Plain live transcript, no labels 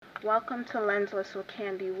Welcome to Lensless with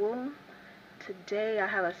Candy Wu. Today I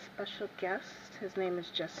have a special guest. His name is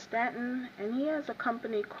Staton, and he has a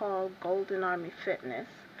company called Golden Army Fitness.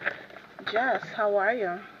 Jess, how are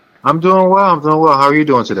you? I'm doing well. I'm doing well. How are you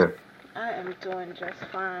doing today? I am doing just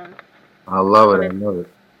fine. I I love it. want I to love it.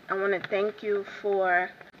 I want to thank you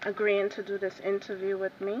for agreeing to do this interview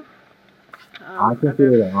with me. I I've been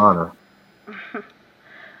consider it an honor.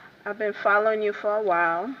 I've been following you for a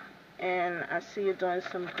while, and I see you doing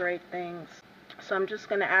some great things. So I'm just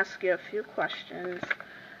going to ask you a few questions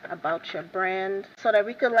about your brand so that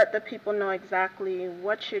we could let the people know exactly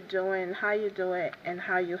what you're doing, how you do it, and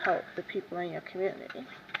how you help the people in your community.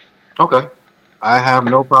 Okay. I have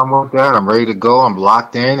no problem with that. I'm ready to go. I'm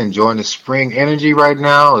locked in, enjoying the spring energy right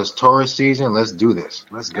now. It's Taurus season. Let's do this.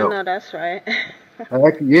 Let's I go. know that's right.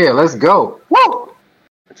 Heck yeah, let's go. Woo!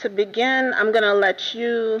 To begin, I'm going to let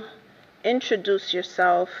you introduce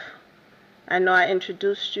yourself. I know I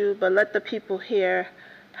introduced you, but let the people hear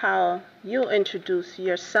how you introduce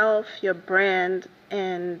yourself, your brand,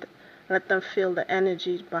 and let them feel the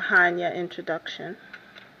energy behind your introduction.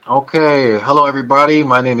 Okay. Hello, everybody.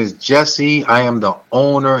 My name is Jesse. I am the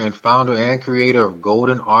owner and founder and creator of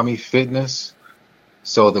Golden Army Fitness.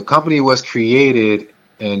 So the company was created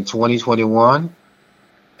in 2021,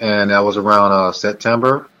 and that was around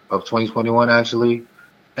September of 2021, actually.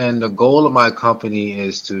 And the goal of my company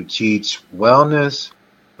is to teach wellness,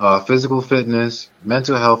 physical fitness,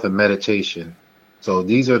 mental health, and meditation. So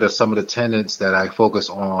these are some of the tenets that I focus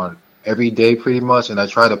on every day, pretty much. And I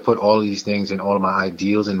try to put all of these things in all of my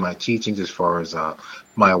ideals and my teachings, as far as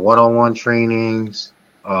my one-on-one trainings,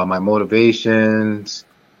 my motivations,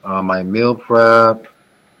 my meal prep,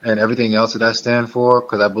 and everything else that I stand for,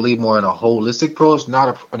 because I believe more in a holistic approach,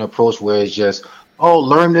 not an approach where it's just, oh,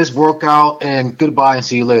 learn this workout and goodbye and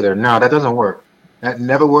see you later. No, that doesn't work. That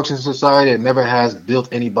never works in society. It never has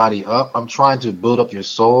built anybody up. I'm trying to build up your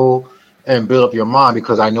soul and build up your mind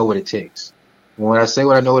because I know what it takes. When I say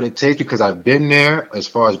what I know what it takes, because I've been there, as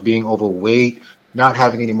far as being overweight, not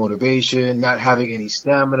having any motivation, not having any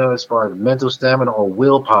stamina, as far as mental stamina or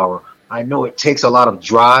willpower. I know it takes a lot of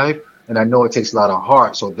drive, and I know it takes a lot of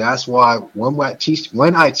heart. So that's why when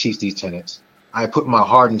I teach these tenets, I put my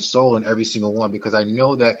heart and soul in every single one, because I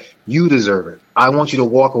know that you deserve it. I want you to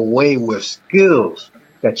walk away with skills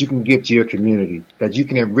that you can give to your community, that you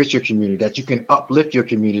can enrich your community, that you can uplift your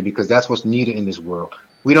community, because that's what's needed in this world.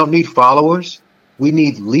 We don't need followers. We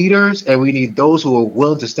need leaders, and we need those who are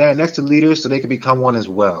willing to stand next to leaders so they can become one as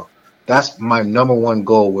well. That's my number one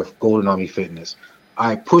goal with Golden Army Fitness.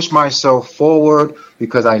 I push myself forward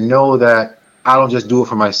because I know that I don't just do it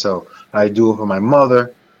for myself. I do it for my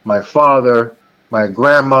mother, my father, my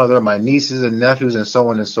grandmother, my nieces and nephews, and so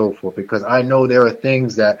on and so forth. Because I know there are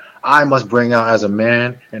things that I must bring out as a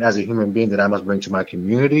man and as a human being that I must bring to my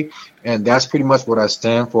community. And that's pretty much what I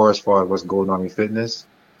stand for as far as what's Golden Army Fitness.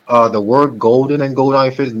 The word golden in Golden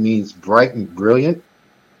Army Fitness means bright and brilliant.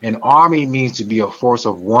 And army means to be a force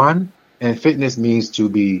of one, and fitness means to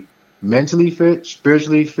be mentally fit,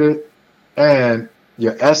 spiritually fit, and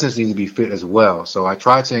your essence needs to be fit as well. So I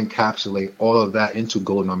try to encapsulate all of that into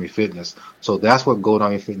Golden Army Fitness. So that's what Golden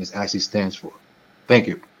Army Fitness actually stands for. Thank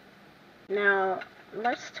you. Now,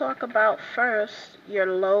 let's talk about first your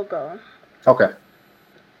logo. Okay.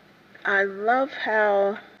 I love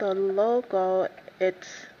how the logo, it's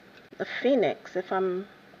a phoenix, if I'm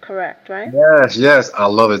correct, right? Yes, yes, I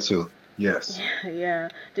love it too. Yes. Yeah.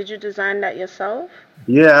 Did you design that yourself?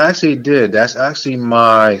 Yeah, I actually did. That's actually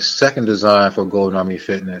my second design for Golden Army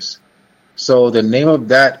Fitness. So the name of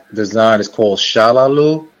that design is called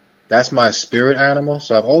Shalalu. That's my spirit animal.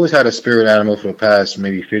 So I've always had a spirit animal for the past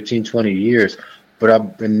maybe 15, 20 years, but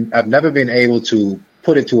I've never been able to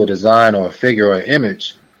put it to a design or a figure or an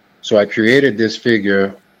image. So I created this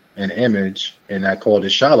figure, an image, and I called it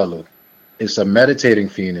Shalalu. It's a meditating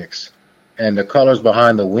phoenix, and the colors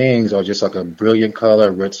behind the wings are just like a brilliant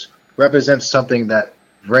color, which represents something that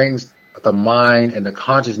brings the mind and the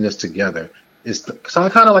consciousness together. So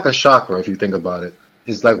kind of like a chakra, if you think about it.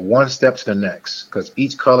 It's like one step to the next, because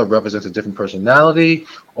each color represents a different personality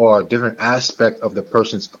or a different aspect of the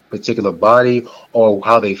person's particular body, or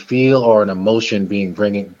how they feel, or an emotion being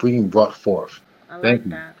brought forth. I Thank like you.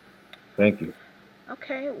 that. Thank you.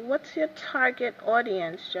 Okay, what's your target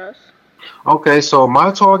audience, Jess? Okay, so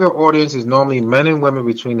my target audience is normally men and women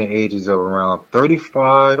between the ages of around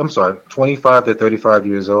 35, I'm sorry, 25 to 35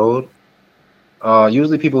 years old.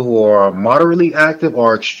 Usually people who are moderately active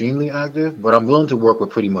or extremely active, but I'm willing to work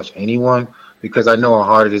with pretty much anyone because I know how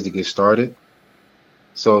hard it is to get started.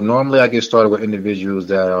 So normally I get started with individuals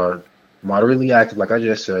that are moderately active, like I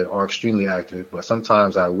just said, or extremely active. But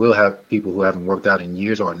sometimes I will have people who haven't worked out in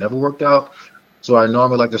years or never worked out. So I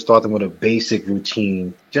normally like to start them with a basic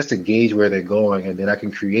routine just to gauge where they're going, and then I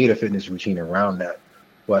can create a fitness routine around that.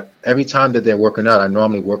 But every time that they're working out, I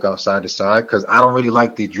normally work out side to side because I don't really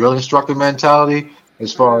like the drill instructor mentality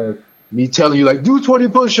as far as Mm, me telling you, like, do 20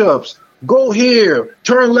 push-ups, go here,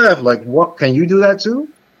 turn left. Like, what? Can you do that too?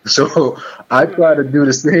 So I mm, try to do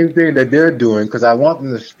the same thing that they're doing because I want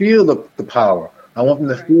them to feel the power. I want them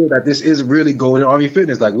to right, feel that this is really Golden Army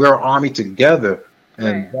Fitness. Like, we're an army together.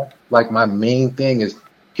 And right. that's like my main thing is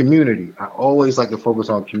community. I always like to focus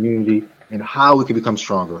on community and how we can become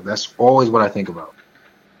stronger. That's always what I think about.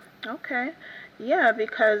 Okay. Yeah,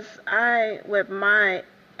 because with my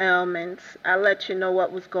ailments, I let you know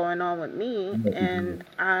what was going on with me, and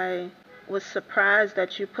I was surprised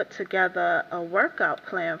that you put together a workout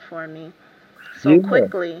plan for me so Yeah.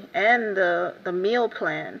 quickly and the meal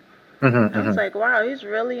plan. I was Hmm. like, wow, he's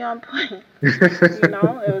really on point. Hmm.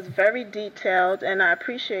 It was very detailed, and I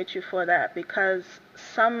appreciate you for that because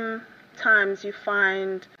sometimes you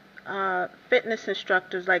find fitness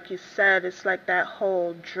instructors, like you said, it's like that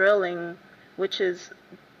whole drilling, which is,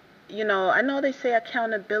 I know they say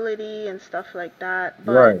accountability and stuff like that,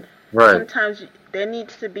 but Right, right. sometimes there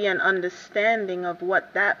needs to be an understanding of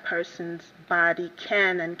what that person's body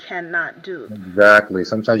can and cannot do. Exactly.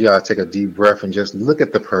 Sometimes you gotta take a deep breath and just look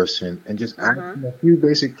at the person and just ask Mhm. them a few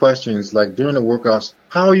basic questions like during the workouts,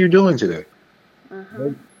 how are you doing today?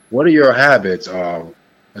 Mhm. What are your habits?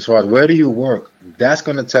 As far as where do you work? That's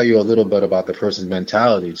gonna tell you a little bit about the person's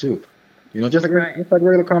mentality too. Right. Just like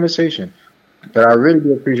regular conversation. But I really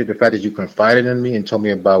do appreciate the fact that you confided in me and told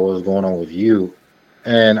me about what was going on with you.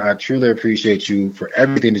 And I truly appreciate you for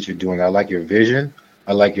everything that you're doing. I like your vision.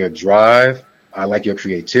 I like your drive. I like your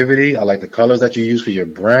creativity. I like the colors that you use for your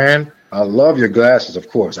brand. I love your glasses, of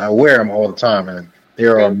course. I wear them all the time and they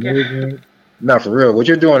are Thank you. amazing. Not for real. What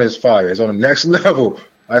you're doing is fire. It's on the next level.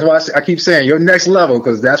 That's why I keep saying you're next level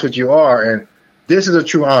because that's what you are. And this is a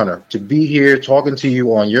true honor to be here talking to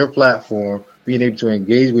you on your platform, being able to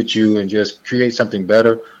engage with you and just create something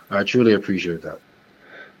better. I truly appreciate that.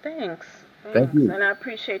 Thanks. Thank Thanks. you. And I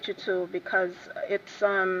appreciate you too because it's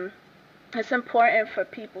important for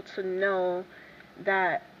people to know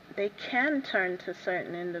that they can turn to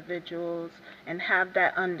certain individuals and have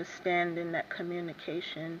that understanding, that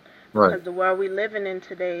communication, Right. because the world we living in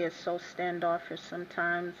today is so standoffish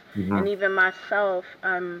sometimes. And Hmm. even myself,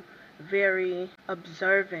 I'm very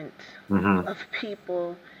observant Hmm. of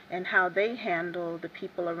people and how they handle the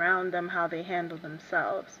people around them, how they handle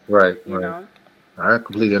themselves, Right, you right. know? I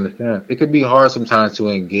completely understand. It could be hard sometimes to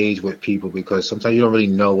engage with people because sometimes you don't really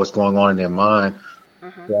know what's going on in their mind.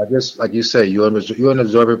 Mhm. So I just, like you say, you're an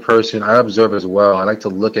observant person. I observe as well. I like to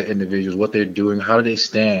look at individuals, what they're doing, how do they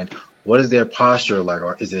stand, what is their posture like,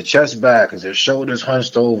 or is their chest back, is their shoulders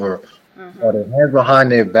hunched over, are Mhm. their hands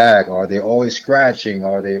behind their back, are they always scratching,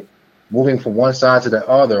 are they moving from one side to the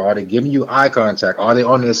other, are they giving you eye contact, are they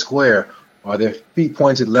on their square, are their feet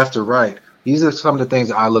pointed left or right? These are some of the things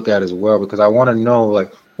that I look at as well because I want to know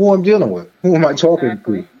like who I'm dealing with, who am I talking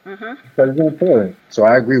to? Exactly. Mhm. Because it's important. So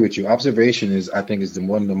I agree with you. Observation is, I think, is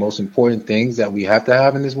one of the most important things that we have to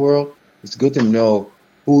have in this world. It's good to know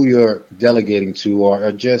who you're delegating to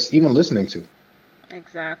or just even listening to.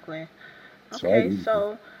 Exactly. So I Okay, agree with you.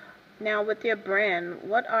 so now with your brand,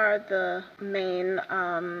 what are the main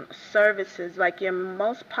services, like your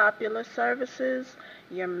most popular services,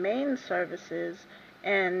 your main services,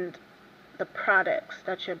 and the products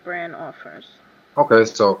that your brand offers? Okay,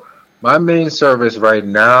 so my main service right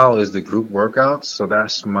now is the group workouts. So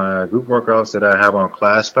that's my group workouts that I have on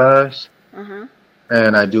ClassPass. Mhm.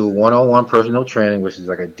 And I do one-on-one personal training, which is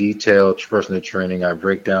like a detailed personal training. I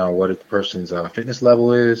break down what a person's fitness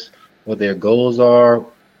level is, what their goals are,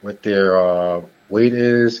 what their weight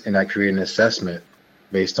is, and I create an assessment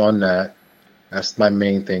based on that. That's my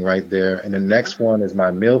main thing right there. And the next Mhm. one is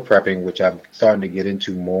my meal prepping, which I'm starting to get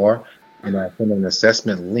into more. And I Mhm. send an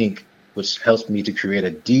assessment link, which helps me to create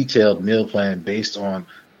a detailed meal plan based on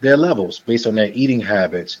their levels, based on their eating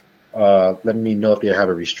habits. Letting me know if they have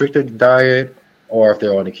a restricted diet, or if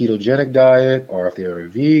they're on a ketogenic diet, or if they're a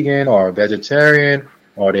vegan or a vegetarian,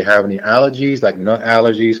 or they have any allergies, like nut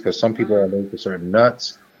allergies, because some people are Mhm. allergic to certain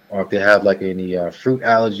nuts, or if they have like any fruit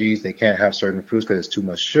allergies, they can't have certain fruits because it's too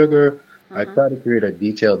much sugar. I Mhm. try to create a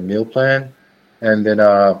detailed meal plan. And then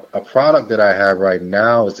a product that I have right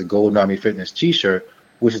now is the Golden Army Fitness T-shirt,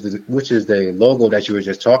 which is the logo that you were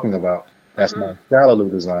just talking about. That's my Mhm. Shalalu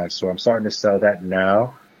design. So I'm starting to sell that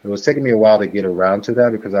now. It was taking me a while to get around to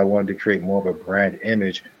that because I wanted to create more of a brand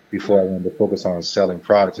image before I Mhm. wanted to focus on selling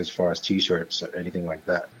products as far as T-shirts or anything like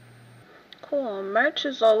that. Cool. Merch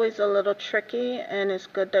is always a little tricky, and it's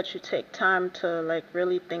good that you take time to like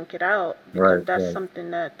really think it out because Right, that's right,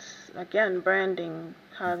 something that's again branding,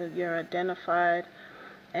 how you're identified,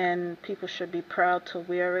 and people should be proud to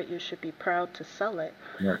wear it. You should be proud to sell it.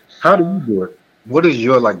 right. How do you So, do it? What is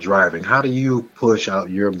your like driving? How do you push out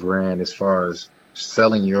your brand as far as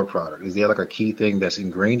selling your product? Is there like a key thing that's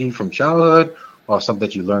ingrained in you from childhood or something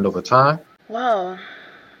that you learned over time? well,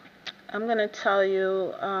 I'm gonna tell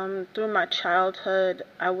you, through my childhood,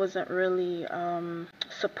 I wasn't really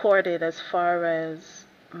supported as far as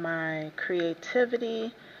my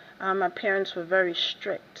creativity. My parents were very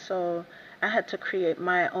strict, so I had to create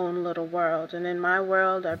my own little world. And in my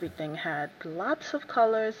world, everything had lots of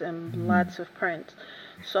colors and Mhm, lots of prints.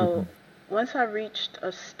 So mhm, once I reached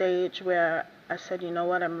a stage where I said, you know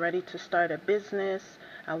what, I'm ready to start a business.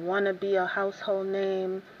 I want to be a household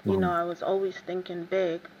name. You know, mhm, I was always thinking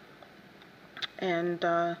big. And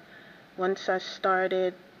once I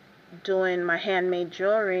started doing my handmade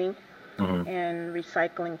jewelry mhm, and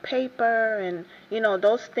recycling paper, and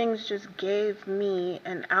those things just gave me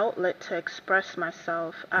an outlet to express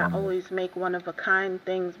myself. I right, always make one of a kind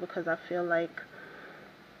things because I feel like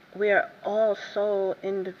we are all so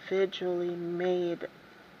individually made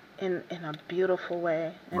in a beautiful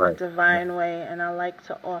way, in a right, right. divine way, and I like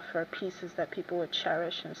to offer pieces that people would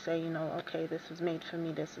cherish and say, okay, this was made for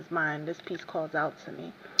me, this is mine, this piece calls out to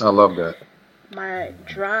me. I love that. My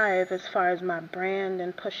drive as far as my brand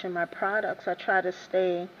and pushing my products, I try to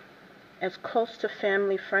stay as close to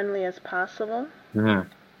family friendly as possible Mhm,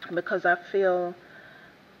 because I feel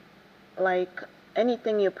like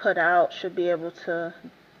anything you put out should be able to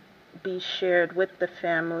be shared with the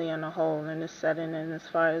family in a whole in a setting. And as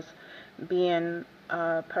far as being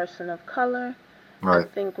a person of color, I right.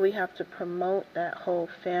 think we have to promote that whole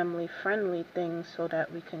family friendly thing so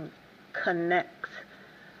that we can connect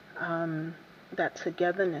um, that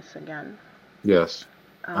togetherness again. Yes.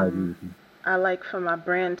 I agree Um, with you. I like for my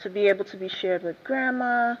brand to be able to be shared with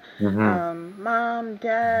grandma, Hmm. mom,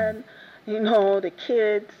 dad, the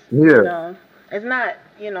kids, you Yeah, know. It's not,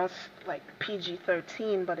 like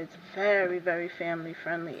PG-13, but it's very, very family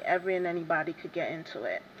friendly. Every and anybody could get into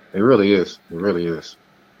it. it really is. It really is.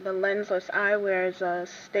 The lensless eyewear is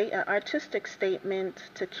an artistic statement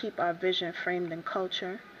to keep our vision framed in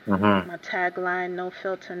culture. Hmm. My tagline, no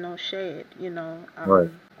filter, no shade. Right.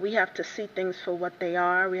 We have to see things for what they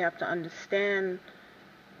are. We have to understand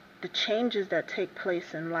the changes that take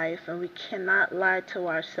place in life, and we cannot lie to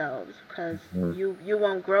ourselves because Mhm. you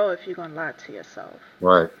won't grow if you're gonna lie to yourself.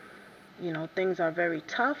 Right. Things are very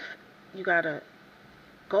tough. You gotta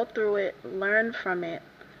go through it, learn from it,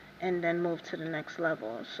 and then move to the next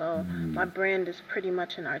level. So my Mhm. brand is pretty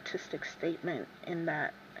much an artistic statement in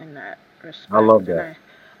that I love respect. And that.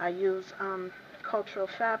 I use cultural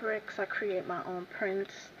fabrics. I create my own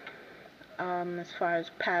prints as far as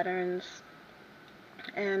patterns,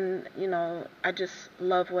 and I just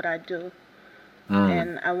love what I do, Mm,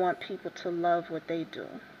 and I want people to love what they do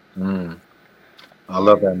mm. I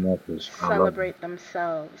love that and message. I love it. celebrate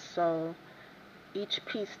themselves. So each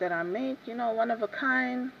piece that I make, one of a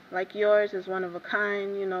kind, like yours is one of a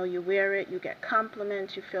kind. You wear it, you get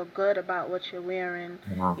compliments, you feel good about what you're wearing.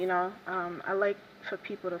 Uh-huh. I like for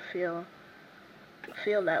people to feel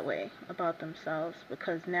that way about themselves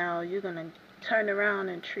because now you're gonna turn around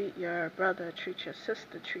and treat your brother, treat your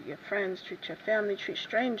sister, treat your friends, treat your family, treat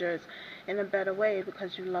strangers in a better way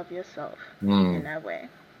because you love yourself in Mm, that way.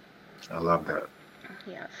 I love that.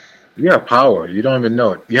 Yes. You have power. You don't even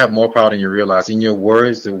know it. You have more power than you realize. In your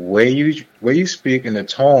words, the way you speak and the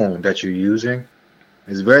tone that you're using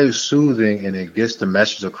is very soothing and it gets the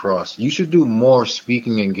message across. You should do more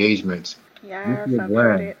speaking engagements with Yes, your I've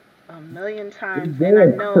heard brand. it a million It's times, and I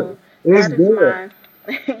good. know It's that is good. my,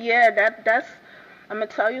 yeah, that's, I'm gonna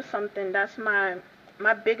tell you something. That's my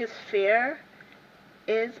biggest fear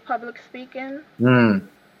is public speaking, Mm,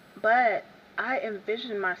 but I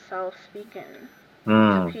envision myself speaking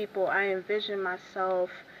to mm, people. I envision myself,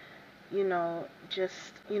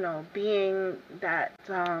 just, being that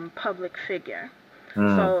public figure.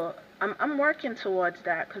 mm. So I'm working towards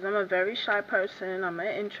that because I'm a very shy person. I'm an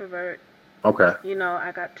introvert. Okay.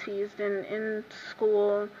 I got teased in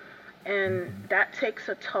school, and that takes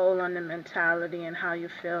a toll on the mentality and how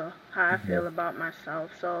I Okay. feel about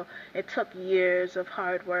myself. So it took years of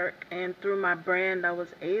hard work, and through my brand, I was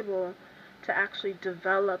able to actually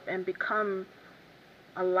develop and become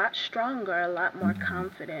a lot stronger, a lot more Mm.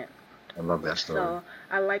 confident. I love that story. So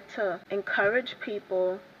I like to encourage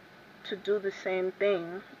people to do the same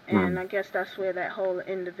thing. And Mm. I guess that's where that whole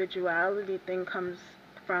individuality thing comes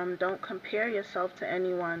from. Don't compare yourself to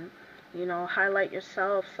anyone. highlight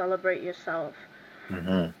yourself, celebrate yourself.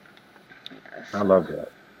 Hmm. I So, love that.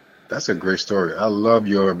 That's a great story. I love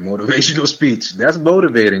your motivational speech. That's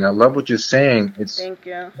motivating. I love what you're saying. It's thank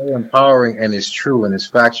you. so empowering and it's true and it's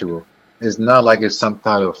factual. It's not like it's some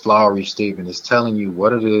kind of flowery statement. It's telling you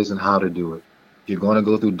what it is and how to do it. You're going to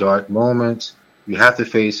go through dark moments. You have to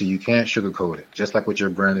face it. You can't sugarcoat it, just like what your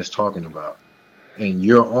brand is talking about. And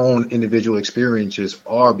your own individual experiences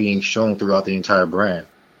are being shown throughout the entire brand.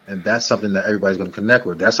 And that's something that everybody's going to connect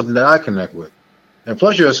with. That's something that I connect with. And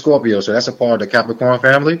plus, you're a Scorpio, so that's a part of the Capricorn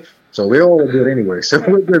family. So we're all good anyway. So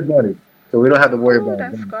we're good buddies. So we don't have to worry Ooh, about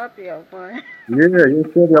that them. Scorpio boy. Yeah, you're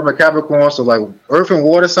Scorpio. I'm a Capricorn. So like Earth and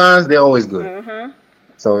water signs, they're always good. Mhm.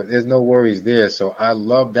 So there's no worries there. So I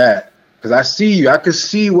love that because I see you. I can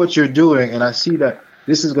see what you're doing, and I see that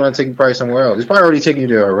this is going to take you probably somewhere else. It's probably already taking you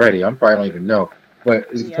there already. I'm probably don't even know, but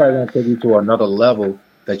it's probably going Yes. to take you to another level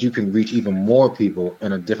that you can reach even more people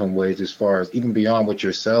in a different ways, as far as even beyond what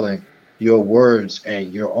you're selling, your words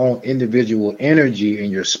and your own individual energy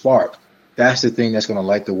and your spark. That's the thing that's going to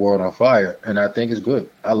light the world on fire, and I think it's good.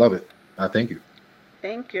 I love it. I thank you.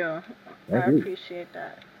 Thank you. I Thank you. appreciate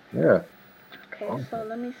that. Yeah. Okay, so Awesome.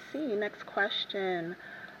 let me see. Next question.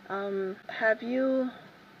 Have you?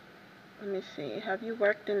 Let me see. Have you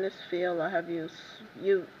worked in this field, or have you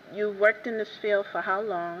worked in this field for how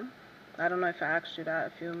long? I don't know if I asked you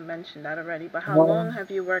that, if you mentioned that already, but how long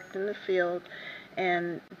have you worked in the field,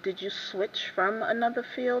 and did you switch from another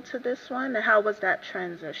field to this one, and how was that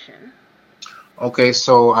transition? Okay,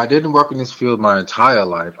 so I didn't work in this field my entire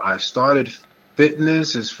life. I started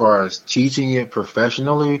fitness as far as teaching it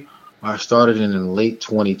professionally. I started in late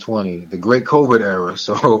 2020, the great COVID era.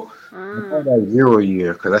 So I call Mm. that 0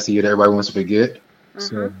 year because that's the year that everybody wants to forget. Mhm.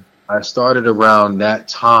 So I started around that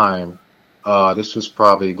time. This was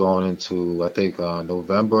probably going into, I think,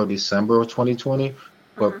 November or December of 2020.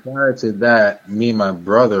 But Mhm. prior to that, me and my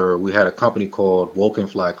brother, we had a company called Woken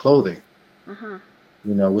Fly Clothing, Mhm.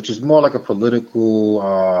 which is more like a political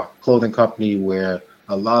clothing company where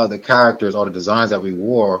a lot of the characters or the designs that we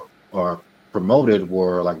wore or promoted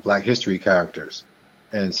were like Black History characters.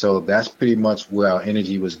 And so that's pretty much where our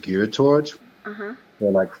energy was geared towards Mhm.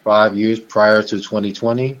 for like 5 years prior to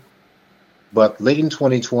 2020. But late in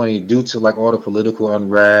 2020, due to like all the political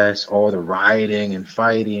unrest, all the rioting and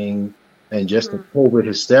fighting, and just the Mhm. COVID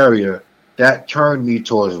hysteria, that turned me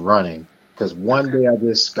towards running. Because one Okay. day I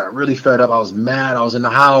just got really fed up. I was mad. I was in the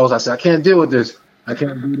house. I said, I can't deal with this. I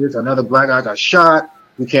can't do this. Another black guy got shot.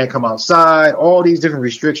 We can't come outside. All these different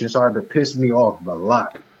restrictions started to piss me off a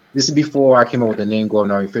lot. This is before I came up with the name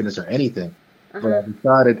Gordon Army Fitness or anything. But I Mhm.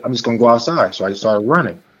 decided I'm just going to go outside. So I just started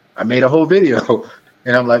running. I made a whole video.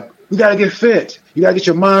 And I'm like, you gotta get fit. You gotta get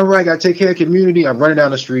your mind right. Gotta take care of community. I'm running down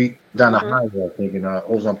the street, down the Mhm. highway, I think, in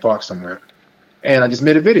Ozone Park somewhere. And I just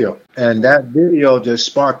made a video. And that video just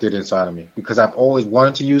sparked it inside of me because I've always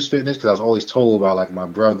wanted to use fitness because I was always told by like my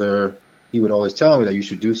brother, he would always tell me that you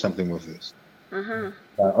should do something with this. Mhm.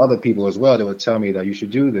 By other people as well, they would tell me that you should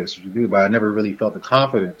do this, you should do it, but I never really felt the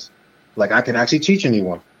confidence. Like I can actually teach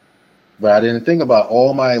anyone. But I didn't think about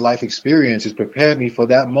all my life experiences prepared me for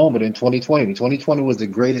that moment in 2020. 2020 was the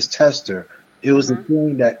greatest tester. It was the Mhm.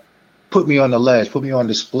 thing that put me on the ledge, put me on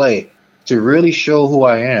display to really show who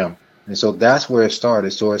I am. And so that's where it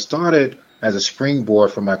started. So it started as a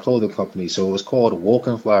springboard for my clothing company. So it was called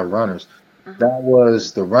Woken Fly Runners. Mhm. That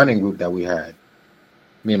was the running group that we had,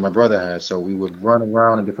 me and my brother had. So we would run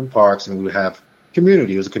around in different parks and we would have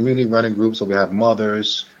community. It was a community running group. So we have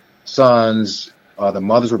mothers, sons. The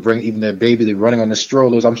mothers would bring even their baby. They're running on the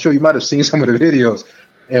strollers. I'm sure you might have seen some of the videos.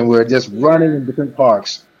 And we're just running Yeah. in different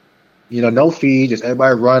parks. No feed, just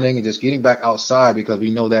everybody running and just getting back outside because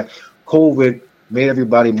we know that COVID made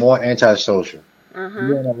everybody more antisocial. We Mhm.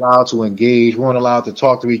 weren't allowed to engage. We weren't allowed to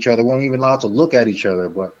talk to each other. We weren't even allowed to look at each other.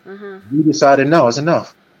 But Mhm. we decided, no, it's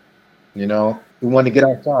enough. We want to get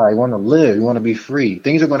Yeah. outside. We want to live. We want to be free.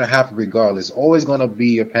 Things are going to happen regardless. Always going to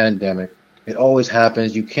be a pandemic. It always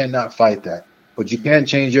happens. You cannot fight that. But you can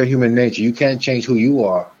change your human nature. You can change who you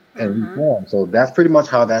are and Mhm. reform. So that's pretty much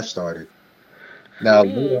how that started. For Now,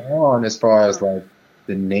 later me. on, as far as Oh. like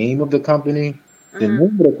the name of the Mhm. name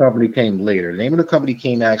of the company came later. The name of the company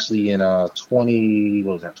came actually in 20,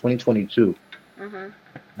 what was that, 2022. Mhm.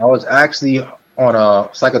 I was actually on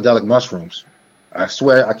psychedelic mushrooms. I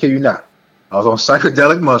swear, I kid you not. I was on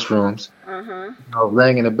psychedelic mushrooms. Mhm. I was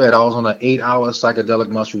laying in the bed. I was on an 8 hour psychedelic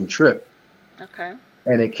mushroom trip, Okay.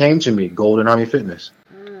 and it came to me, Golden Army Fitness,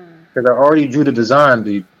 Mm. because I already drew the design.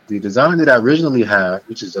 The design that I originally had,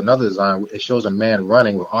 which is another design, it shows a man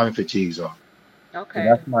running with army fatigues on. So Okay.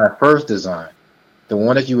 that's my first design. The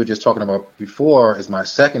one that you were just talking about before is my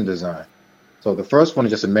second design. So the first one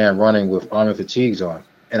is just a man running with army fatigues on,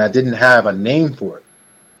 and I didn't have a name for it.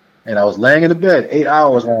 And I was laying in the bed 8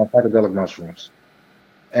 hours on psychedelic mushrooms,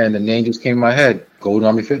 and the name just came in my head, Golden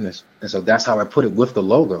Army Fitness. And so that's how I put it with the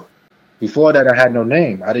logo. Before that, I had no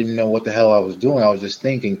name. I didn't know what the hell I was doing. I was just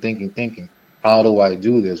thinking. How do I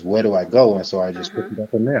do this? Where do I go? And so I just picked it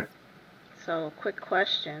up from there. So, quick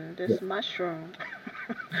question. Yeah. This mushroom,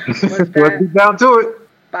 was Let's that get down to it.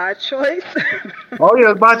 by choice? Oh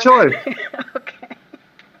yeah, it's by choice. Okay.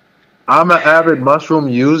 I'm an avid mushroom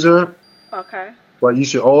user, Okay. but you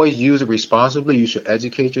should always use it responsibly. You should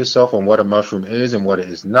educate yourself on what a mushroom is and what it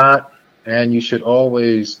is not. And you should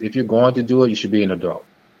always, if you're going to do it, you should be an adult.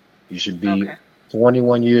 You should be Okay.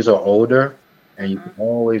 21 years or older, and you Mhm. can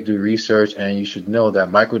always do research. And you should know that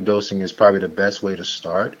microdosing is probably the best way to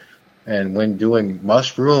start. And when doing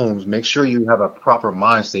mushrooms, make sure you have a proper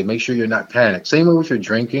mind state. Make sure you're not panicked. Same way with your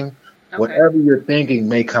drinking. Okay. Whatever you're thinking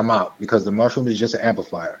may come out because the mushroom is just an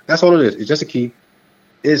amplifier. That's all it is. It's just a key.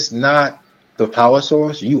 It's not the power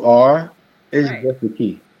source. You are. It's Right. just the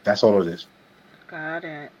key. That's all it is. Got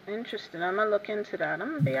it. Interesting. I'm gonna look into that. I'm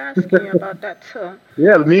gonna be asking you about that too.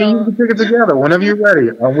 Yeah, me and you So, can pick it together whenever you're ready.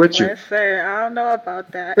 I'm with you. listen, I don't know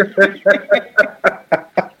about that.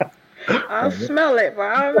 I'll smell it, but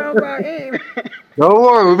I don't know about eating. Don't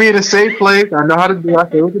worry, we'll be in a safe place. I know how to do. I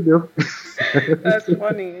know what to do. That's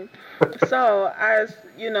funny. So, as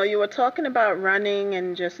you were talking about running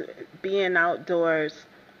and just being outdoors.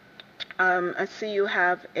 I see you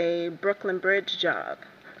have a Brooklyn Bridge jog.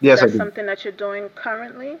 Is Yes, I that do. something that you're doing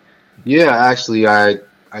currently? Yeah, actually, I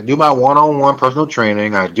do my one-on-one personal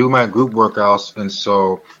training. I do my group workouts, and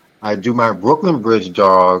so I do my Brooklyn Bridge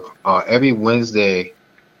jog every Wednesday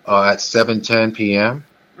at 7:10 p.m.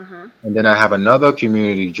 Mhm. And then I have another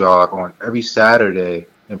community jog on every Saturday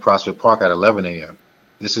in Prospect Park at 11 a.m.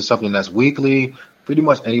 This is something that's weekly. Pretty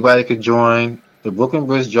much anybody could join. The Brooklyn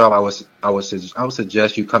Bridge jog, I would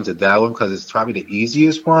suggest you come to that one because it's probably the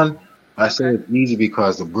easiest one. I say Okay. it's easy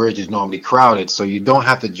because the bridge is normally crowded, so you don't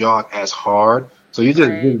have to jog as hard. So you're just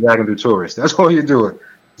Right. zigzagging through tourists. That's all you're doing. Okay.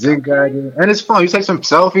 Zigzagging. And it's fun. You take some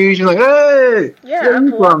selfies. You're like, hey, Yeah, where I've you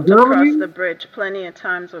from, walked across Germany? the bridge plenty of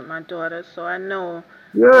times with my daughter, so I know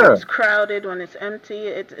when Yeah. it's crowded, when it's empty,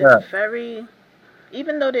 it's Yeah. very.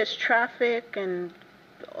 Even though there's traffic and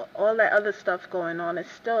all that other stuff going on,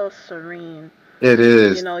 it's still serene. It You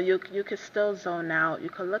is. know, you could still zone out. You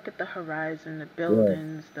could look at the horizon, the Yeah.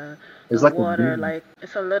 buildings, It's the like a water. dream. Like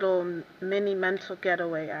it's a little mini mental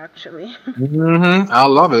getaway, actually. I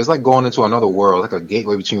love it. It's like going into another world, like a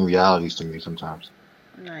gateway between realities to me sometimes.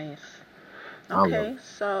 Nice. I love Okay,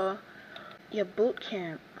 so your boot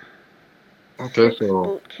camp, it. Okay, 6 so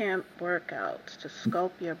boot camp workouts to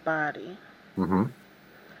sculpt your body. hmm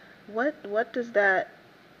What does that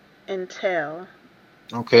entail?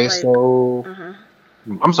 okay, Like, so mhm.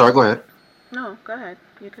 I'm sorry, go ahead. No, go ahead.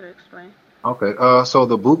 You could explain. Okay, so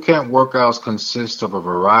the boot camp workouts consist of a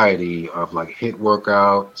variety of like hit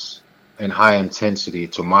workouts and high intensity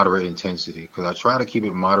to moderate intensity because I try to keep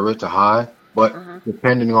it moderate to high, but Mhm.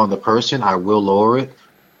 depending on the person, I will lower it.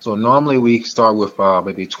 So normally we start with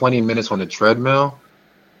maybe 20 minutes on the treadmill.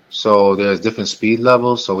 So there's different speed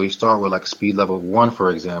levels. So we start with like speed level one, for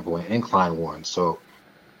example, an incline one. So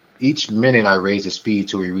each minute I raise the speed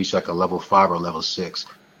till we reach like a level five or level six.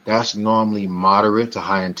 That's normally moderate to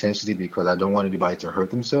high intensity because I don't want anybody to hurt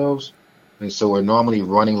themselves. And so we're normally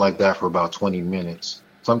running like that for about 20 minutes.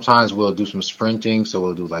 Sometimes we'll do some sprinting, so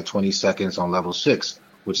we'll do like 20 seconds on level six,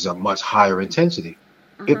 which is a much higher intensity.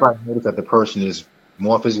 If I Mhm. notice that the person is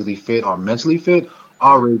more physically fit or mentally fit,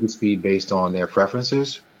 I'll Mhm. raise the speed based on their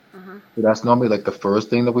preferences. Mhm. So that's normally like the first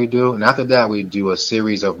thing that we do. And after that, we do a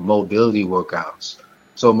series of mobility workouts.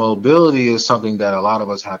 So mobility is something that a lot of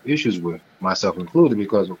us have issues with, myself included,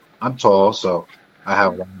 because I'm tall, so I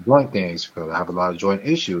have a lot of joint things because I have a lot of joint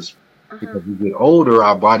issues. Because Mhm. we get older,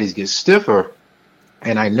 our bodies get stiffer.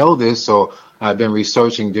 And I know this, so I've been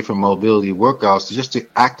researching different mobility workouts just to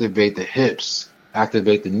activate the hips,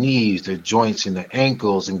 activate the knees, the joints, and the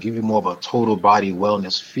ankles, and give you more of a total body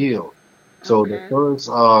wellness feel. So the Okay. first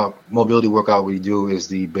mobility workout we do is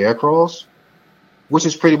the bear crawls, which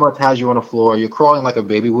is pretty much has you on the floor. You're crawling like a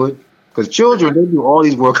baby would, because children Mhm. they do all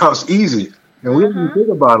these workouts easy, and we don't even Mhm. think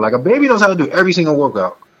about it. Like a baby knows how to do every single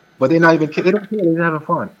workout, but they're not even they don't care. They're just having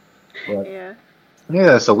fun. But Yeah.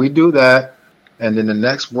 yeah, so we do that, and then the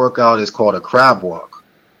next workout is called a crab walk,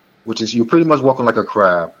 which is you're pretty much walking like a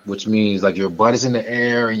crab, which means like your butt is in the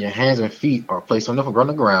air and your hands and feet are placed on the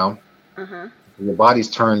ground. Mhm. Your body's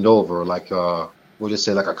turned over like we'll just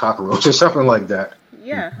say like a cockroach or something like that.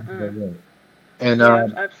 Yeah. And Yeah.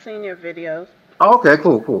 I've seen your videos. okay,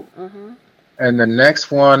 cool. Mhm. And the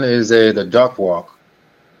next one is the duck walk.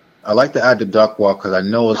 I like to add the duck walk because I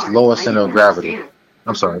know it's lower center of gravity.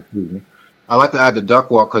 I'm sorry, excuse me. I like to add the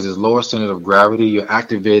duck walk because it's lower center of gravity. You're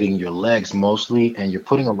activating your legs mostly, and you're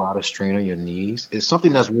putting a lot of strain on your knees. It's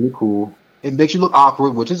something that's really cool. It makes you look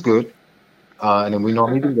awkward, which is good. And then we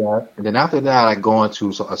normally do that. And then after that, I go into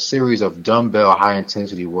a series of dumbbell high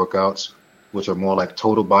intensity workouts, which are more like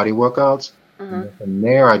total body workouts. And then from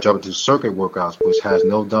there, I jump into circuit workouts, which has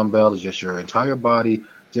no dumbbell, it's just your entire body,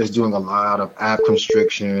 just doing a lot of ab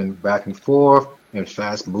constriction, back and forth, and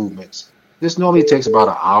fast movements. This normally takes about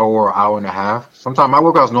an hour, hour and a half. Sometimes my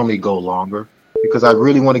workouts normally go longer because I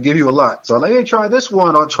really want to give you a lot. So I'm like, hey, try this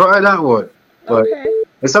one, I'll try that one. But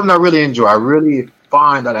it's something I really enjoy. I really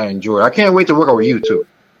find that I enjoy it. I can't wait to work out with you too.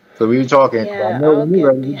 So we were talking. Yeah, I know I'll when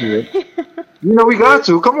you're get ready to do it. there. You know we got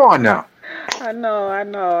to. Come on now. I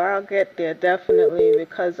know. I'll get there definitely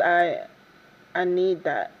because I need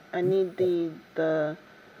that. I need the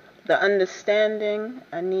understanding.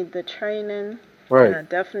 I need the training, and Right. I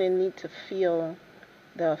definitely need to feel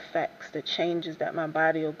the effects, the changes that my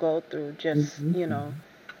body will go through. Just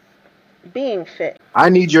being fit. I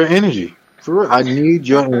need your energy. For real. I need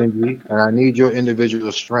your energy and I need your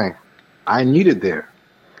individual strength. I need it there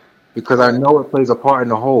because I Good. know it plays a part in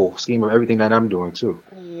the whole scheme of everything that I'm doing too.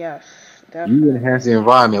 Yes, You enhance definitely. the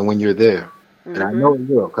environment when you're there. And I know Mhm. it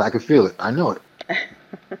will because I can feel it. I know it.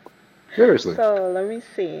 Seriously. So let me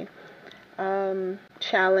see.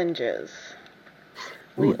 Challenges.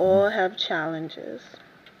 We Ooh, all have challenges.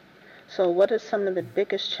 So what are some of the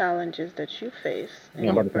biggest challenges that you face yeah, in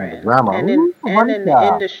I'm your about to sound like brand grandma. Ooh, and honey in the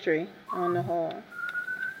child. industry on the whole?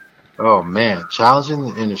 Oh man, challenging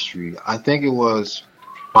the industry. I think it was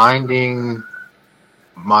finding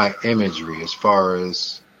my imagery as far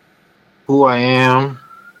as who I am,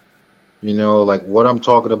 like what I'm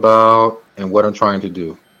talking about and what I'm trying to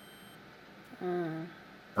do. Mm,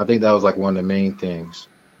 I think that was like one of the main things.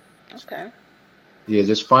 okay. Yeah,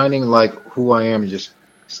 just finding like who I am and just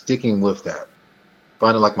sticking with that.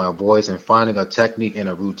 Finding like my voice and finding a technique and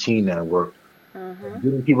a routine that worked. And Mhm.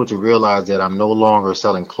 getting people to realize that I'm no longer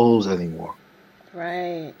selling clothes anymore.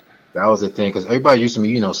 Right. That was the thing because everybody used to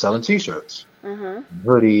be, selling t-shirts, Mhm.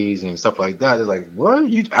 hoodies and stuff like that. It's like, what?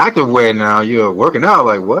 You active wear now? You're working out?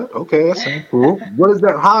 Like what? Okay, that sounds cool. What is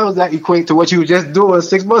that? How does that equate to what you were just doing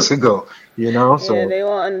 6 months ago? Yeah, So they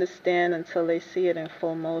won't understand until they see it in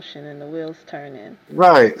full motion and the wheels turning.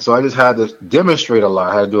 right. So I just had to demonstrate a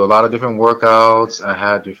lot. I had to do a lot of different workouts. I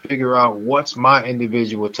had to figure out what's my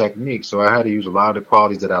individual technique. So I had to use a lot of the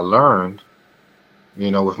qualities that I learned,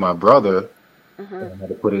 with my brother, and Mhm. I had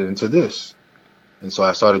to put it into this. And so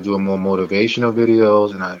I started doing more motivational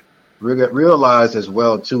videos, and I realized as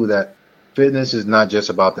well too that fitness is not just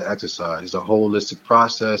about the exercise. It's a holistic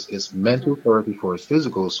process. It's mental Mhm. therapy for its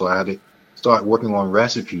physical. So I had to start working on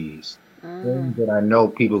recipes, Mm. things that I know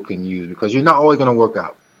people can use because you're not always going to work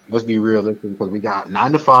out. Let's be realistic because we got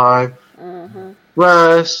 9 to 5, Mhm.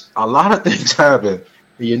 stress, a lot of things happen.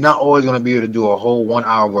 You're not always going to be able to do a whole 1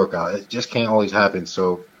 hour workout. It just can't always happen.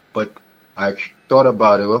 So, but I thought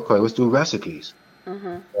about it. Okay, let's do recipes.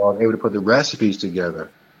 Mhm. So I was able to put the recipes together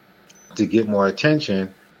to get more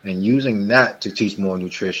attention and using that to teach more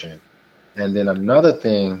nutrition. And then another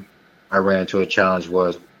thing I ran into a challenge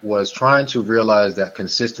was trying to realize that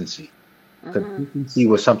consistency. Mhm. Consistency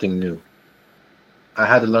was something new. I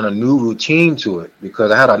had to learn a new routine to it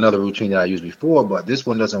because I had another routine that I used before, but this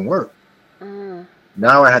one doesn't work. Mm.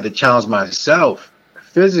 Now I had to challenge myself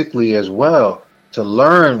physically as well to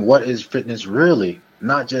learn what is fitness really,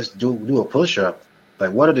 not just do a push up.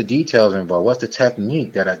 Like what are the details involved? What's the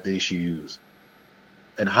technique that they should use?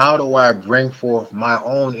 And how do I bring forth my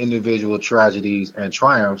own individual tragedies and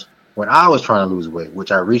triumphs when I was trying to lose weight,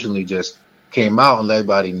 which I recently just came out and let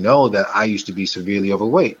everybody know that I used to be severely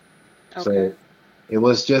overweight. Okay. So it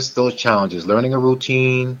was just those challenges, learning a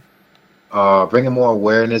routine, bringing more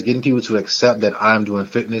awareness, getting people to accept that I'm doing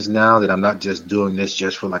fitness now, that I'm not just doing this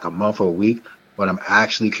just for like a month or a week, but I'm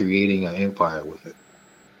actually creating an empire with it.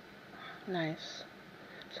 Nice.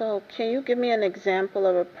 So, can you give me an example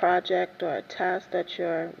of a project or a task that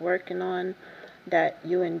you're working on that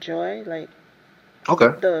you enjoy? Like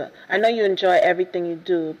Okay. I know you enjoy everything you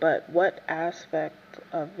do, but what aspect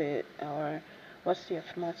of it or what's your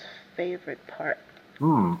most favorite part?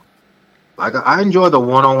 Hmm. Like I enjoy the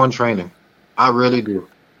one-on-one training. I really Okay. do.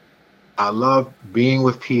 I love being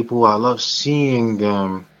with people. I love seeing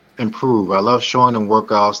them improve. I love showing them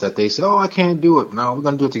workouts that they say, "Oh, I can't do it." No, we're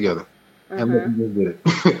gonna do it together. And look, Mhm. you just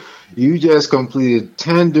did it. You just completed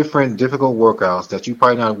 10 different difficult workouts that you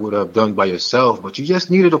probably not would have done by yourself, but you just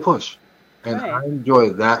needed a push. And Right. I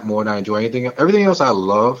enjoy that more than I enjoy anything. Everything else I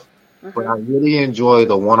love, but I Mhm. really enjoy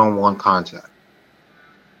the one-on-one contact.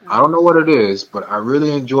 I don't know Nice. what it is, but I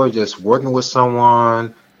really enjoy just working with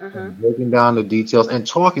someone Mhm. and breaking down the details and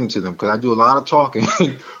talking to them because I do a lot of talking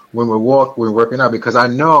when we're working out because I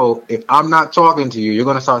know if I'm not talking to you, you're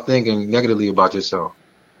gonna start thinking negatively about yourself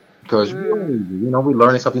because we Mm. always do. We're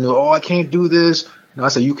learning something new. Oh, I can't do this. No, I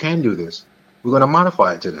say you can do this. We're gonna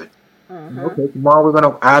modify it today. Mhm. Okay, tomorrow we're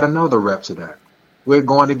gonna add another rep to that. We're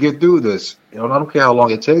going to get through this. I don't care how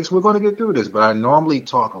long it takes. We're going to get through this. But I normally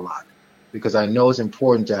talk a lot because I know it's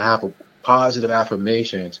important to have a positive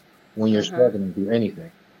affirmations when you're Mhm. struggling to do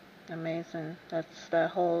anything. Amazing. That's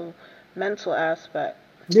that whole mental aspect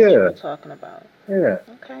that you Yeah, were talking about. yeah.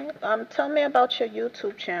 Okay. Tell me about your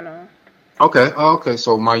YouTube channel. Okay.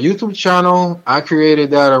 So my YouTube channel, I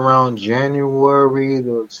created that around January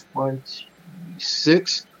the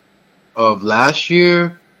 26th of last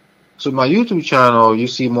year. So my YouTube channel, you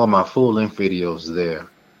see more of my full length videos there.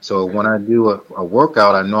 So when Mhm. I do a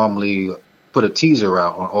workout, I normally put a teaser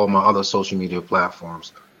out on all my other social media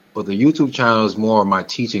platforms. But the YouTube channel is more of my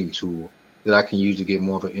teaching tool that I can use to get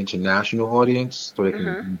more of an international audience so they can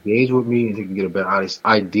Mhm. engage with me and they can get a better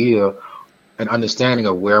idea and understanding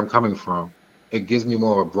of where I'm coming from. It gives me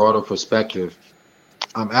more of a broader perspective.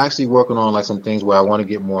 I'm actually working on like some things where I want to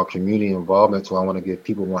get more community involvement, so I want to give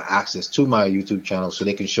people more access to my YouTube channel so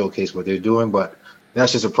they can showcase what they're doing. But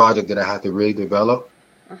that's just a project that I have to really develop.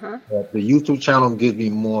 Mhm. But the YouTube channel gives me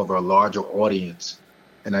more of a larger audience,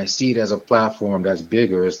 and I see it as a platform that's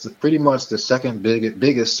bigger. It's pretty much the second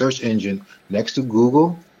biggest search engine next to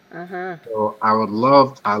Google. Mhm. So I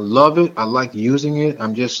love it. I like using it.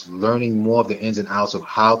 I'm just learning more of the ins and outs of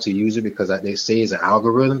how to use it because they say it's an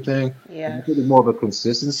algorithm thing. And I Yes. think it's more of a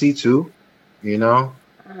consistency too, you know,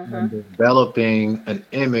 and Mhm. developing an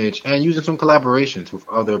image and using some collaborations with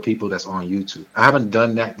other people that's on YouTube. I haven't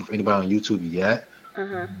done that with anybody on YouTube yet.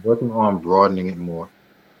 Mhm. I'm working on broadening it more.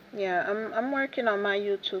 Yeah, I'm working on my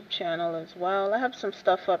YouTube channel as well. I have some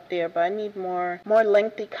stuff up there, but I need more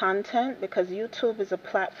lengthy content because YouTube is a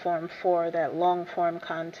platform for that long form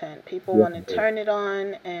content. People Yes, want to it is. turn it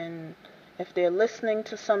on, and if they're listening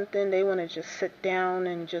to something, they want to just sit down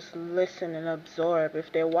and just listen and absorb.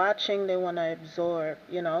 If they're watching, they want to absorb.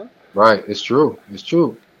 Right, it's true. It's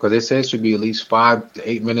true. Because they say it should be at least 5 to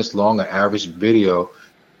 8 minutes long, an average video.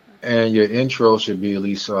 And your intro should be at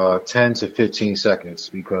least 10 to 15 seconds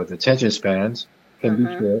because attention spans can be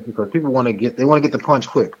Mhm. short because people they want to get the punch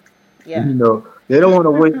quick. Yeah. They don't want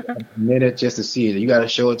to wait a minute just to see it. You got to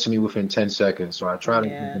show it to me within 10 seconds. So I try to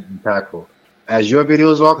make Yeah. it impactful. As your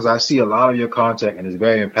videos are, because I see a lot of your content and it's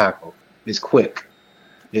very impactful. It's quick.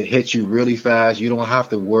 It hits you really fast. You don't have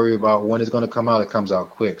to worry about when it's going to come out. It comes out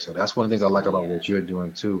quick. So that's one of the things I like about Yeah. what you're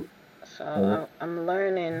doing too. So Uh, I'm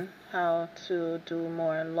learning how to do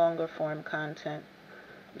more longer form content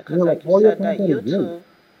Yeah, because, like like you all your said, that content is great. YouTube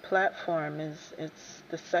platform is it's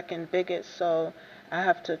the second biggest. So I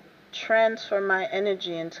have to transfer my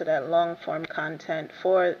energy into that long form content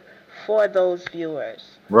for those viewers.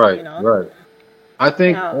 You Right, know. right. I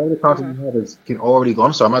think Now, all the content you have is can already go.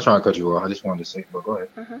 I'm sorry, I'm not trying to cut you off. I just wanted to say, but go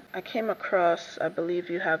ahead. I came across. I believe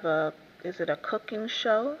you have a. Is it a cooking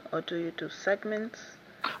show or do you do segments?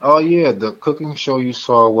 Oh yeah, the cooking show you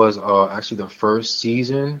saw was actually the first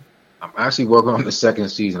season. I'm actually working on the second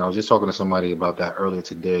season. I was just talking to somebody about that earlier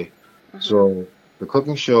today. Mhm. So the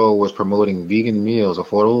cooking show was promoting vegan meals,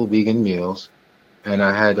 affordable vegan meals, and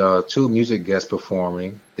I had two music guests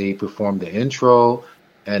performing. They performed the intro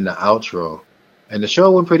and the outro, and the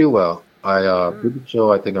show went pretty well. I Mm. did the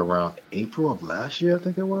show I think around April of last year, I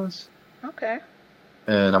think it was. Okay.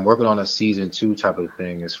 And I'm working on a season two type of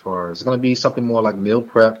thing as far as it's going to be something more like meal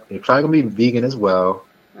prep. It's probably going to be vegan as well,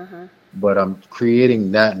 Mhm. but I'm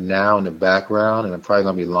creating that now in the background, and I'm probably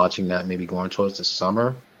going to be launching that maybe going towards the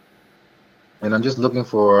summer. And I'm just looking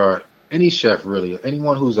for any chef really,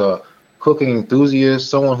 anyone who's a cooking enthusiast,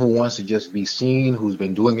 someone who wants to just be seen, who's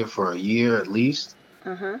been doing it for a year at least,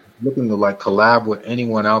 Mhm. looking to like collab with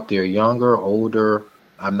anyone out there, younger, older.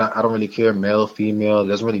 I don't really care, male, female, it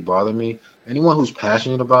doesn't really bother me. Anyone who's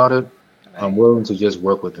passionate about it, I'm Right. willing to just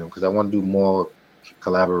work with them because I want to do more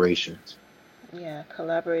collaborations. Yeah,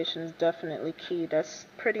 collaboration is definitely key. That's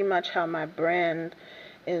pretty much how my brand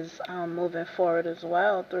is moving forward as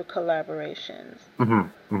well through collaborations.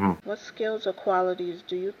 Hmm. What skills or qualities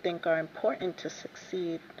do you think are important to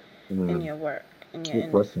succeed in Hmm. your work, in your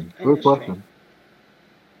Good question. Good industry? question.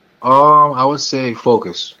 I would say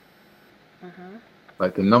focus. Mhm.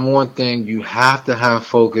 Like the number one thing, you have to have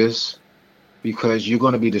focus because you're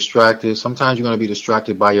going to be distracted. Sometimes you're going to be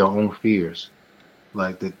distracted by your own fears.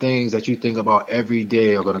 Like the things that you think about every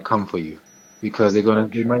day are going to come for you. because So they true.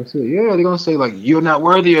 might say, yeah, they're gonna say like, you're not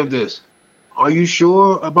worthy of this. Are you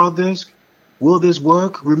sure about this? Will this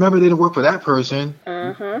work? Remember, it didn't work for that person.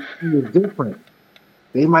 Mhm. It's different.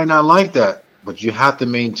 They might not like that, but you have to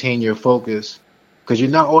maintain your focus because you're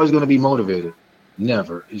not always going to be motivated.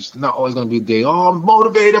 Never. It's not always going to be a day. Oh, I'm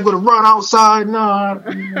motivated. I'm going to run outside. No,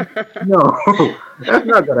 no, that's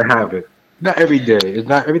not going to happen. Not every day. It's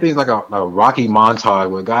not everything's like a Rocky montage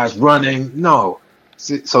where guys running. No.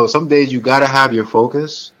 So some days you got to have your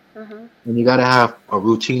focus Mhm. and you got to have a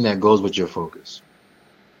routine that goes with your focus.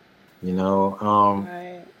 You know.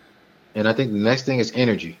 Right. And I think the next thing is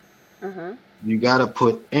energy. Mhm. You gotta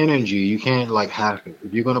put energy. You can't like half it.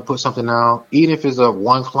 If you're gonna put something out, even if it's a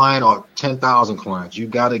one client or 10,000 clients, you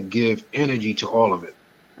gotta give energy to all of it.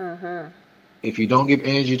 Mhm. If you don't give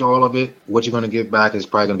energy to all of it, what you're gonna give back is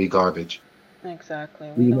probably gonna be garbage.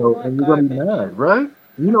 Exactly. We You don't know, want and you're gonna be garbage. mad, right?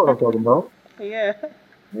 You know what I'm talking about. Yeah,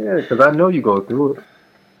 Yeah, because I know you go through it.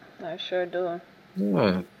 I sure do.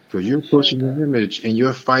 Yeah, because I you're sure pushing do. your image and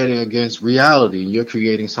you're fighting against reality and you're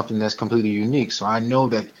creating something that's completely unique. So I know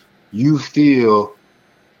that you feel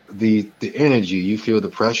the energy, you feel the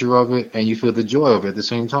pressure of it, and you feel the joy of it at the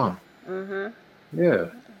same time. Mhm. Yeah,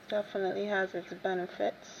 Definitely has its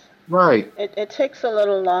benefits. right, It takes a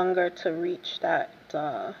little longer to reach that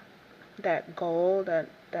goal,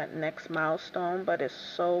 that next milestone, but it's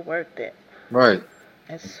so worth it. right.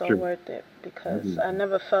 It's That's so true. worth it I agree because with I you.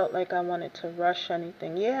 never felt like I wanted to rush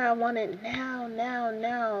anything. Yeah, I want it now, now,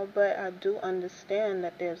 now, but I do understand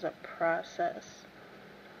that there's a process.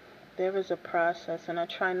 There is a process, and I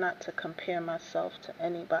try not to compare myself to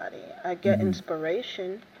anybody. I get Mhm.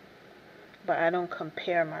 inspiration, but I don't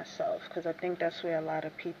compare myself because I think that's where a lot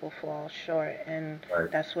of people fall short, and Right,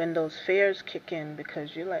 that's when those fears kick in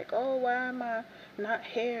because you're like, oh, why am I not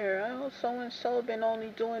here? Oh, so and so been only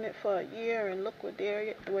doing it for a year, and look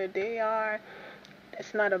where they are.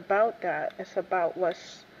 It's not about that. It's about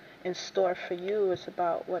what's in store for you. It's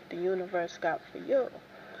about what the universe got for you.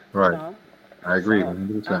 You right. know. I agree So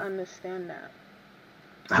I 100%. understand that.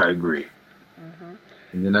 I agree. Mhm.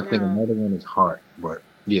 And then I think Now, another one is heart. But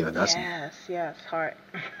yeah, that's yes, yes, heart.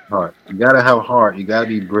 heart. You gotta have heart. You gotta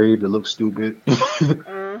be brave to look stupid.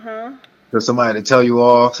 Mhm. For somebody to tell you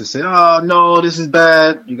off, to say, oh no, this is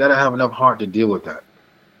bad. You gotta have enough heart to deal with that.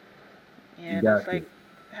 You Yeah, that's got like to.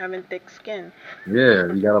 having thick skin. Yeah,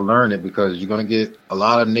 you gotta learn it because you're gonna get a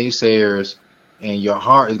lot of naysayers and your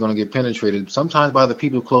heart is gonna get penetrated sometimes by the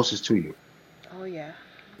people closest to you. Oh yeah.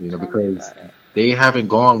 You know, Tell me because about it. they haven't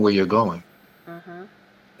gone where you're going. Mhm.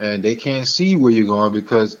 And they can't see where you're going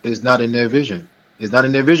because it's not in their vision. It's not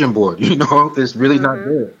in their vision board. You know, it's really not Mhm.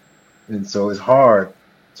 there. And so it's hard.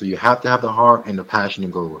 So you have to have the heart and the passion to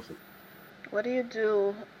go with it. What do you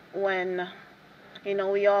do when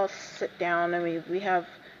we all sit down and we have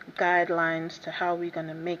guidelines to how we're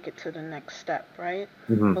gonna make it to the next step, right?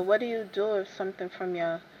 Hmm. But what do you do if something from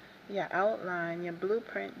your outline, your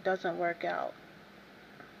blueprint doesn't work out?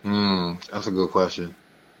 That's a good question.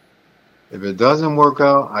 If it doesn't work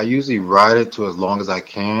out, I usually ride it to as long as I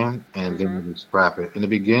can and then Mhm. I just scrap it. In the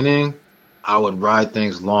beginning, I would ride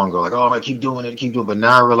things longer, like, oh, I keep doing it, keep doing it. But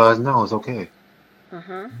now I realize, no, it's okay.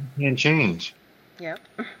 Mhm. You can't change. Yep.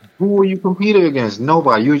 Who are you competing against?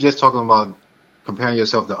 Nobody. You were just talking about comparing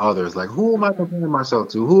yourself to others. Like, who am I Mhm. comparing myself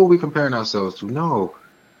to? Who are we comparing ourselves to? No,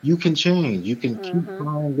 you can change. You can keep Mhm.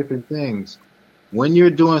 trying different things. When you're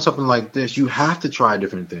doing something like this, you have to try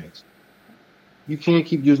different things. You can't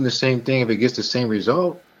keep using the same thing if it gets the same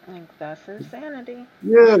result. Like, that's insanity.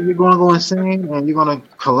 Yeah, you're going to go insane and you're going to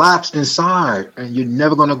collapse inside and you're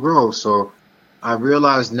never going to grow. So I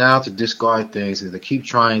realize now to discard things and to keep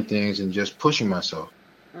trying things and just pushing myself.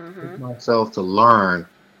 Push Mhm. myself to learn,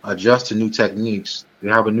 adjust to new techniques. We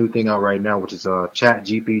have a new thing out right now, which is Chat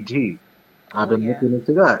GPT. I've Oh been yeah. looking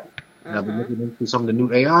into that, and I've been Mhm. looking into some of the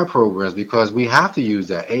new AI programs because we have to use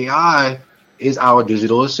that. AI is our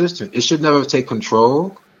digital assistant. It should never take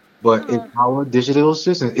control, but it's No. our digital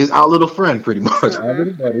assistant. It's our little friend, pretty much, our Mhm.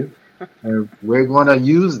 little buddy. And we're going to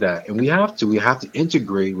use that, and we have to. We have to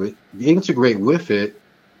integrate with it,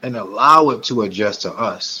 and allow it to adjust to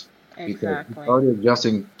us because we Exactly. started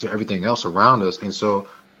adjusting to everything else around us. And so,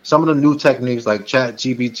 some of the new techniques like Chat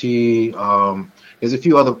GPT, there's a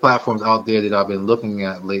few other platforms out there that I've been looking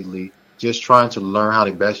at lately, just trying to learn how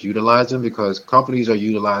to best utilize them because companies been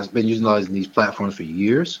utilizing these platforms for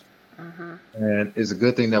years. Mhm. And it's a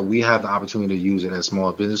good thing that we have the opportunity to use it as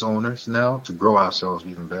small business owners now to grow ourselves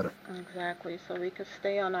even better. Exactly. So we could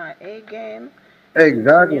stay on our A game and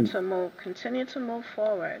Exactly. continue to move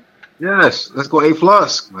forward. Yes. Let's go A+.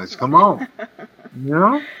 Let's come on. You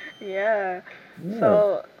know? Yeah. Yeah.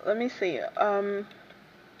 So let me see.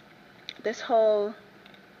 this whole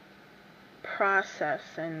process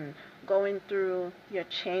and going through your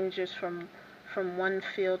changes from one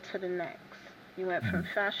field to the next. You went from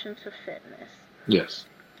fashion to fitness. Yes.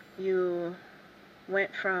 You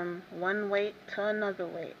went from one weight to another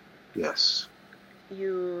weight. Yes.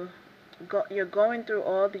 You're going through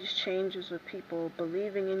all these changes with people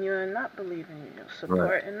believing in you and not believing in you, support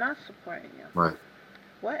Right. and not supporting you. Right.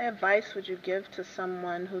 What advice would you give to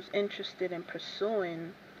someone who's interested in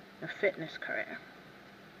pursuing a fitness career?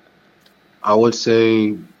 I would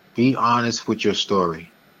say be honest with your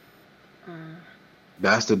story. Mm.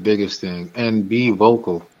 That's the biggest thing. And be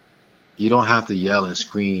vocal. You don't have to yell and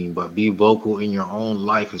scream, but be vocal in your own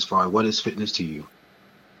life as far as what is fitness to you.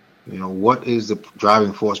 You know, what is the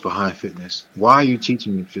driving force behind fitness? Why are you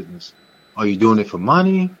teaching me fitness? Are you doing it for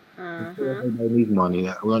money? I'm sure Mhm. everybody needs money.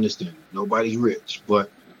 We understand. Nobody's rich.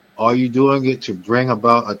 But are you doing it to bring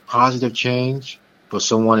about a positive change for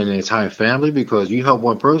someone in the entire family? Because you help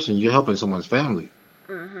one person, you're helping someone's family,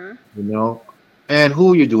 Mhm. you know? And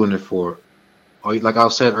who are you doing it for? Or like I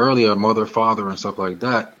said earlier, mother, father, and stuff like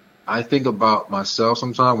that. I think about myself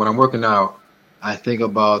sometimes when I'm working out. I think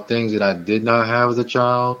about things that I did not have as a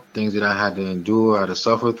child, things that I had to endure, I had to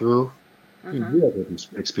suffer through. Mhm. You have those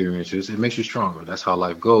experiences. It makes you stronger. That's how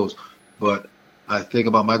life goes. But I think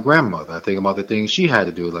about my grandmother. I think about the things she had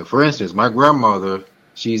to do. Like for instance, my grandmother,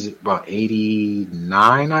 she's about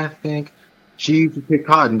 89, I think. She used to pick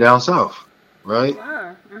cotton down south, right?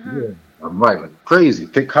 Wow. Mhm. Yeah, I'm right, like crazy.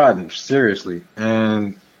 Pick cotton, seriously.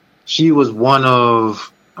 And she was one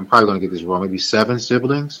of, I'm probably gonna get this wrong, maybe seven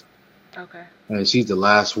siblings, Okay. and she's the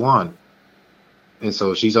last one. And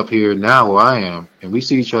so she's up here now where I am, and we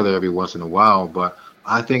see each other every once in a while. But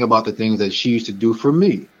I think about the things that she used to do for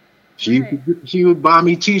me. Right. She would buy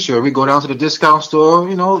me T-shirt. We go down to the discount store,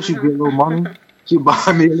 you know, she'd get a little money. She'd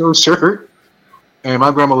buy me a little shirt. And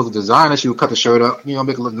my grandma was a designer. She would cut the shirt up, you know,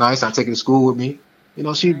 make it look nice. I'd take it to school with me. You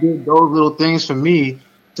know, she did Right. those little things for me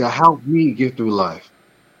to help me get through life.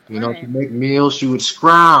 You know, Right. she'd make meals. She would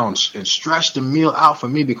scrounge and stretch the meal out for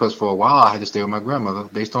me because for a while I had to stay with my grandmother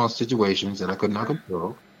based on situations that I could not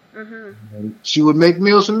control. Mhm. And she would make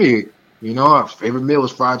meals for me. You know, our favorite meal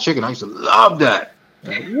was fried chicken. I used to love that.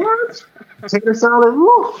 Like, what? Potato salad?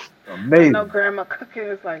 Woo! I know Amazing. grandma cooking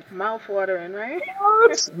is like mouth watering, right?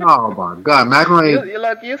 What? Oh my God, macaroni. You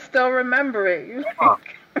look, you still remember it. You uh,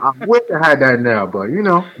 I wish I had that now, but you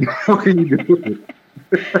know, what can you do?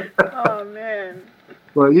 oh man.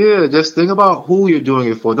 But yeah, just think about who you're doing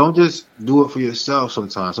it for. Don't just do it for yourself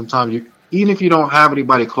sometimes. Sometimes you, even if you don't have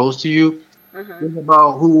anybody close to you, Mhm. think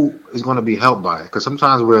about who is going to be helped by it. Because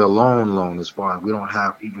sometimes we're alone as far as we don't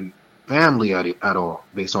have even family at all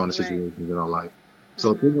based on the Right. situations in our life.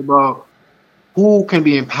 So think Mhm. about who can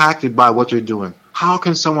be impacted by what you're doing. How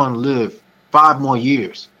can someone live 5 more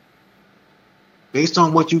years based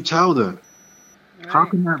on what you tell them? How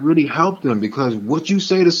Right. can that really help them? Because what you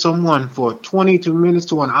say to someone for 22 minutes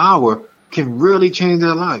to an hour can really change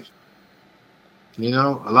their life. You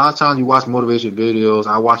know, a lot of times you watch motivation videos.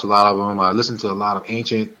 I watch a lot of them. I listen to a lot of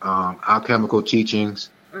ancient alchemical teachings.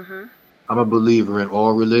 Mhm. I'm a believer in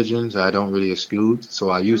all religions. I don't really exclude. So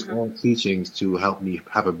I use Mhm. all teachings to help me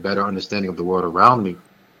have a better understanding of the world around me.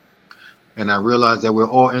 And I realize that we're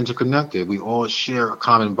all interconnected. We all share a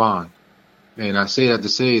common bond. And I say that to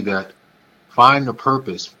say that find the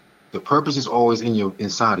purpose. The purpose is always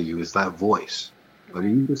inside of you. It's that voice. But Right.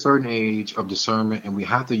 you reach a certain age of discernment, and we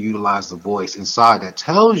have to utilize the voice inside that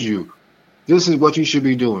tells you this is what you should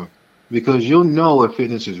be doing. Because you'll know if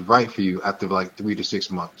fitness is right for you after like 3 to 6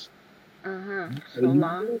 months. Mhm. So Yeah,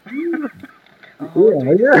 long. A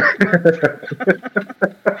whole yeah, 3 to 6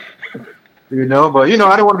 months. you know, but you know,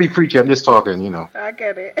 I don't want to be preachy. I'm just talking, you know. I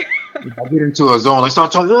get it. If I get into a zone, I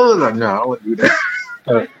start talking, no, I wouldn't do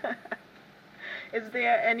that. Is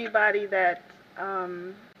there anybody that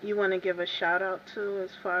you want to give a shout out to as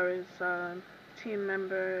far as team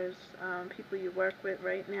members, people you work with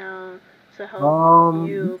right now to help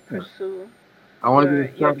you Yeah. pursue I want to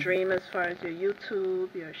give a your shout. dream as far as your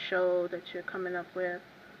YouTube, your show that you're coming up with?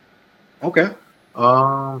 Okay.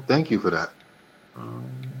 Thank you for that.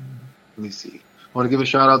 Let me see. I want to give a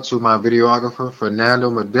shout out to my videographer, Fernando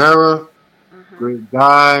Madera. Mhm. Great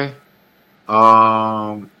guy.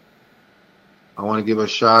 Um, I want to give a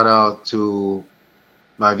shout out to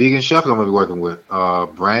my vegan chef I'm going to be working with,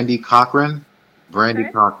 Brandy Cochran. Brandy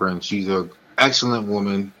Okay. Cochran. She's an excellent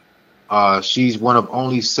woman. She's one of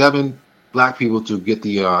only 7 black people to get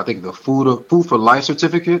the, I think, the Food for Life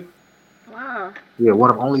certificate. Wow. Yeah, one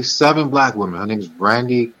of only 7 black women. Her name is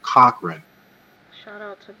Brandy Cochran. Shout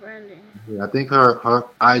out to Brandy. Yeah, I think her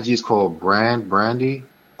IG is called Brandy.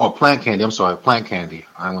 Oh, Plant Candy. I'm sorry, Plant Candy.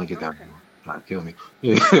 I want to get that Okay. wrong. Not kill me.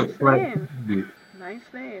 Yeah, Nice Plant name. Beauty. Nice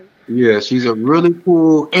name. Yeah, she's a really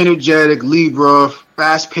cool, energetic Libra,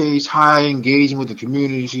 fast-paced, high engaging with the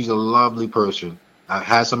community. She's a lovely person. I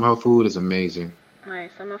had some of her food; it's amazing.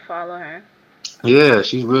 Nice. I'm gonna follow her. Yeah,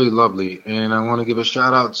 she's really lovely. And I want to give a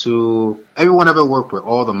shout out to everyone I've ever worked with,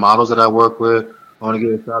 all the models that I work with. I want to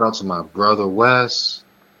give a shout out to my brother Wes,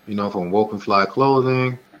 from Woken Fly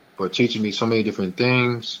Clothing, for teaching me so many different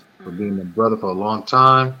things, for being Mhm. my brother for a long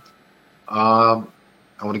time. Um,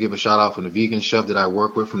 I want to give a shout out from the vegan chef that I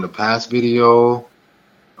work with from the past video,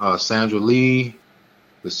 Sandra Lee,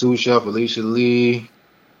 the sous chef Alicia Lee,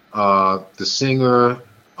 the singer,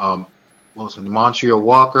 um, what was it, Montreal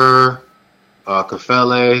Walker,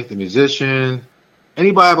 Kafele, the musician,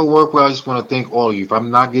 anybody I ever worked with. I just want to thank all of you. If I'm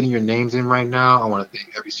not getting your names in right now, I want to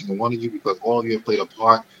thank every single one of you because all of you have played a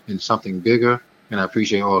part in something bigger, and I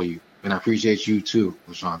appreciate all of you. And I appreciate you too,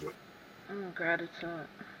 Lashondra. Gratitude.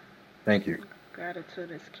 Thank you.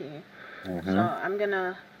 Gratitude is key. So Hmm. I'm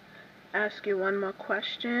gonna ask you one more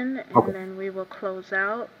question, Okay. and then we will close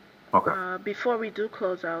out. Okay. Before we do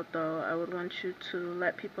close out, though, I would want you to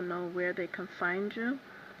let people know where they can find you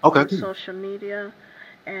Okay. on social media.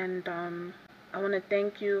 And I want to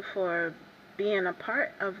thank you for being a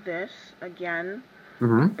part of this again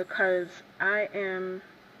Hmm. because I am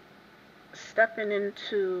stepping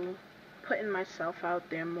into putting myself out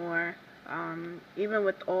there more. Even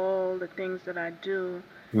with all the things that I do,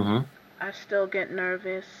 Hmm. I still get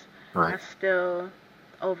nervous. I Right. still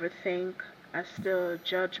overthink. I still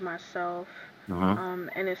judge myself. Hmm.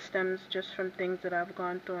 And it stems just from things that I've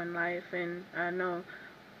gone through in life. And I know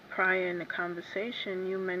prior in the conversation,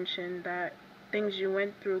 you mentioned that things you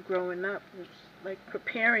went through growing up was like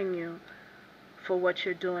preparing you for what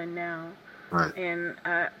you're doing now. Right. And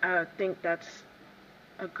I think that's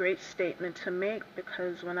a great statement to make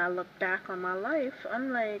because when I look back on my life,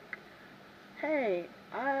 I'm like, hey,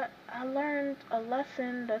 I learned a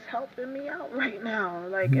lesson that's helping me out right now.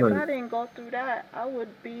 Like if Right. I didn't go through that, I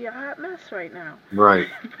would be a hot mess right now. Right.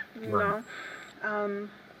 you Right. know, um,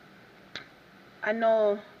 I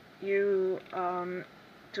know you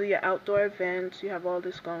do your outdoor events. You have all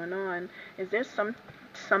this going on. Is there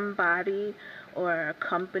somebody or a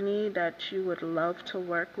company that you would love to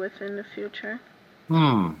work with in the future?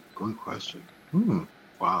 Good question.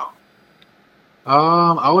 Wow.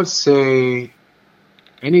 I would say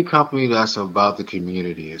any company that's about the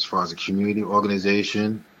community, as far as a community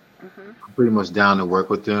organization, Mhm. I'm pretty much down to work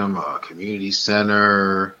with them. A community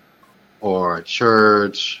center or a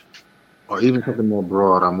church or even Okay. something more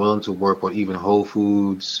broad. I'm willing to work with even Whole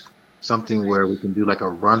Foods, something where we Nice. can do like a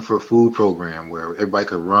run for food program where everybody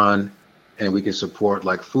could run and we can support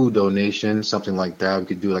like food donations, something like that. We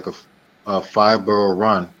could do like a 5 borough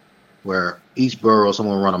run where each borough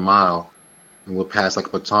someone will run a mile and we'll pass like a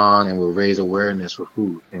baton and we'll raise awareness for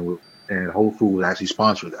food and Whole Food will actually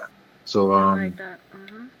sponsor that. So I like that.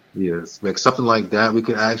 Mhm. yes, like something like that we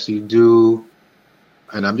could actually do.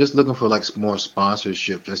 And I'm just looking for like more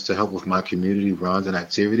sponsorship just to help with my community runs and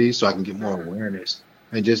activities so I can get more Mhm. awareness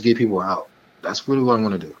and just get people out. That's really what I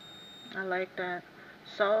want to do. I like that.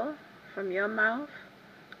 So, from your mouth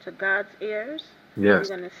to God's ears, you're Yes.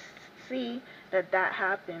 going to see that that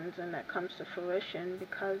happens and that comes to fruition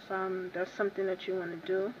because that's something that you want to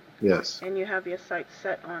do Yes. and you have your sights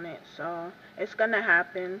set on it. So, it's going to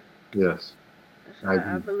happen. Yes. I I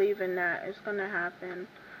agree. believe in that. It's going to happen.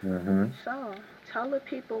 Hmm. So, tell the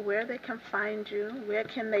people where they can find you. Where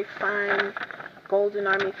can they find Golden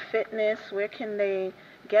Army Fitness? Where can they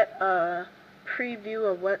get a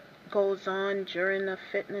preview of what goes on during the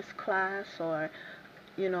fitness class or,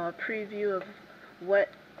 a preview of what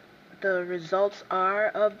the results are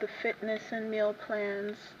of the fitness and meal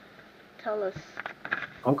plans? Tell us.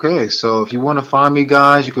 Okay, so if you want to find me,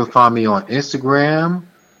 guys, you can find me on Instagram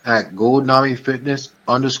at Golden Army Fitness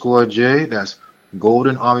underscore J. That's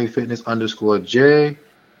Golden Army Fitness underscore J.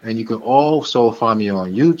 And you can also find me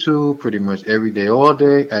on YouTube pretty much every day, all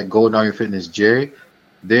day at Golden Army Fitness J.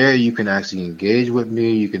 There you can actually engage with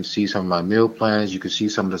me. You can see some of my meal plans. You can see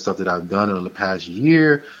some of the stuff that I've done in the past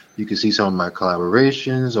year. You can see some of my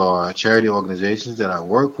collaborations or charity organizations that I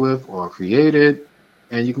work with or created.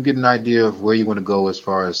 And you can get an idea of where you want to go as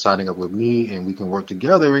far as signing up with me, and we can work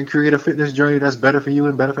together and create a fitness journey that's better for you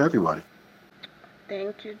and better for everybody.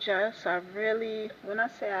 Thank you, Jess. When I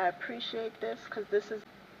say I appreciate this, because this is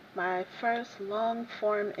my first long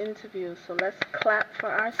form interview, so let's clap for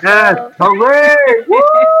Yes, ourselves. hooray!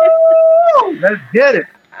 Woo! Let's get it.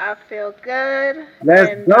 I feel good, Let's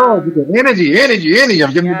and go. Because energy, energy, energy.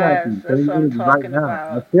 I'm giving you back to yes, you. Send that's what you I'm energy right talking now.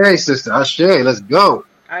 about. Okay, sister. Ashe, let's go.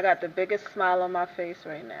 I got the biggest smile on my face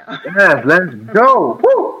right now. Yes, let's go.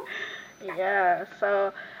 Woo! Yeah,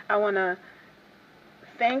 so I want to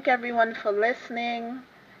thank everyone for listening.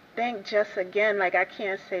 Thank Jess again. Like, I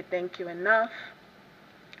can't say thank you enough.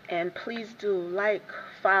 And please do like,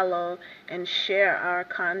 follow, and share our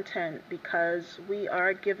content because we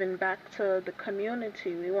are giving back to the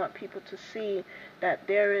community. We want people to see that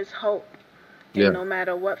there is hope. And Yeah. no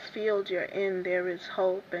matter what field you're in, there is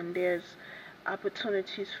hope and there's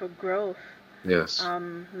opportunities for growth, Yes.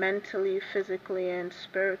 mentally, physically, and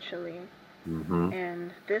spiritually. Hmm.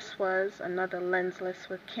 And this was another Lensless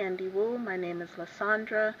with Candy Woo. My name is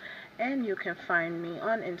Lysandra, and you can find me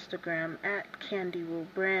on Instagram at Candy Woo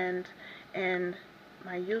Brand, and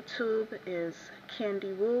my YouTube is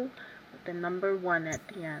Candy Woo with the number 1 at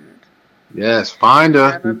the end. Yes. Find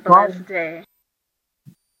us. Have a blessed day.